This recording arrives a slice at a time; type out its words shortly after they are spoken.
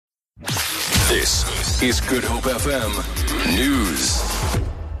This is Good Hope FM News.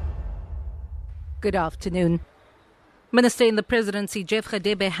 Good afternoon. Minister in the Presidency, Jeff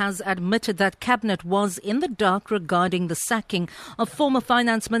Radebe, has admitted that Cabinet was in the dark regarding the sacking of former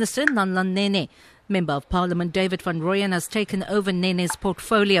Finance Minister Nhlanhla Nene. Member of Parliament David van Rooyen has taken over Nene's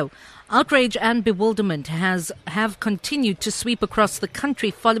portfolio. Outrage and bewilderment have continued to sweep across the country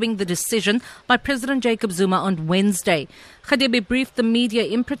following the decision by President Jacob Zuma on Wednesday. Radebe briefed the media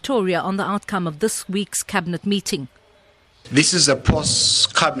in Pretoria on the outcome of this week's Cabinet meeting. This is a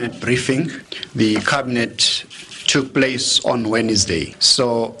post-Cabinet briefing. The Cabinet took place on Wednesday.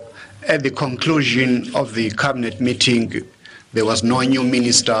 So at the conclusion of the Cabinet meeting, there was no new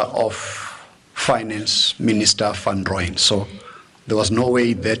Minister of Finance, Minister Van Rooyen. So there was no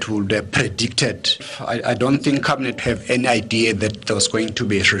way that would have predicted. I don't think Cabinet have any idea that there was going to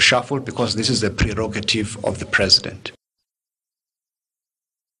be a reshuffle because this is the prerogative of the President.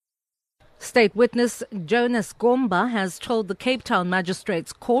 State witness Jonas Gomba has told the Cape Town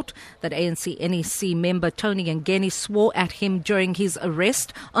Magistrates Court that ANC NEC member Tony Ngeni swore at him during his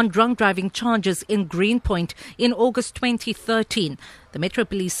arrest on drunk driving charges in Greenpoint in August 2013. The Metro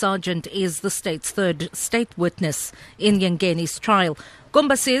Police Sergeant is the state's third state witness in Ngeni's trial.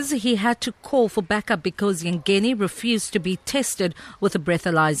 Gomba says he had to call for backup because Ngeni refused to be tested with a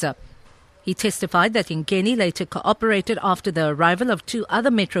breathalyzer. He testified that Ngeni later cooperated after the arrival of two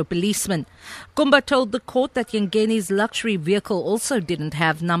other Metro policemen. Gomba told the court that Ngeni's luxury vehicle also didn't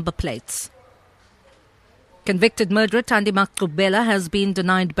have number plates. Convicted murderer Thandi Maqubela has been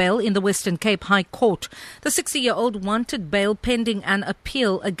denied bail in the Western Cape High Court. The 60-year-old wanted bail pending an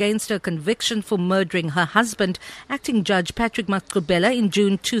appeal against her conviction for murdering her husband, acting judge Patrick Maqubela, in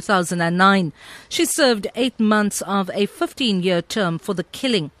June 2009. She served 8 months of a 15-year term for the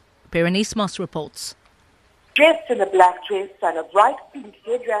killing. Berenice Moss reports. Dressed in a black dress and a bright pink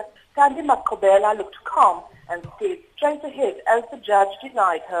headdress, Thandi Maqubela looked calm and stared straight ahead as the judge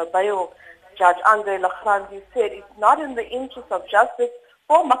denied her bail. Judge Andre Lachrandi said it's not in the interest of justice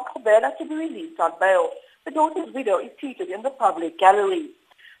for Maqubela to be released on bail. The daughter's widow is seated in the public gallery.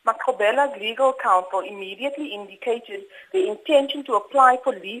 Maqubela's legal counsel immediately indicated the intention to apply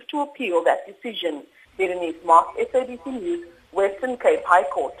for leave to appeal that decision. Berenice Moss, SABC News, Western Cape High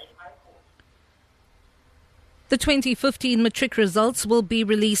Court. The 2015 matric results will be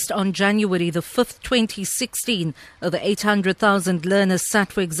released on January the 5th, 2016. Over 800,000 learners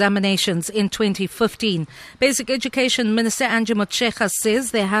sat for examinations in 2015. Basic Education Minister Angie Motshekga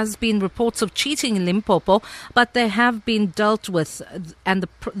says there has been reports of cheating in Limpopo, but they have been dealt with, and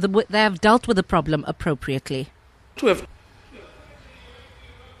they have dealt with the problem appropriately.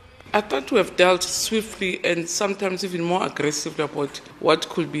 I thought to have dealt swiftly and sometimes even more aggressively about what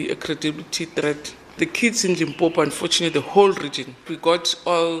could be a credibility threat. The kids in Limpopo, unfortunately, the whole region, we got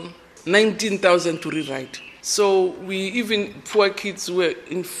all 19,000 to rewrite. So even poor kids who were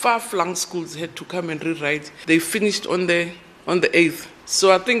in far-flung schools had to come and rewrite. They finished on the 8th.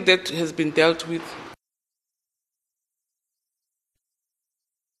 So I think that has been dealt with.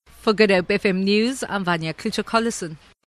 For Good Hope FM News, I'm Vanya Klitschko-Collison.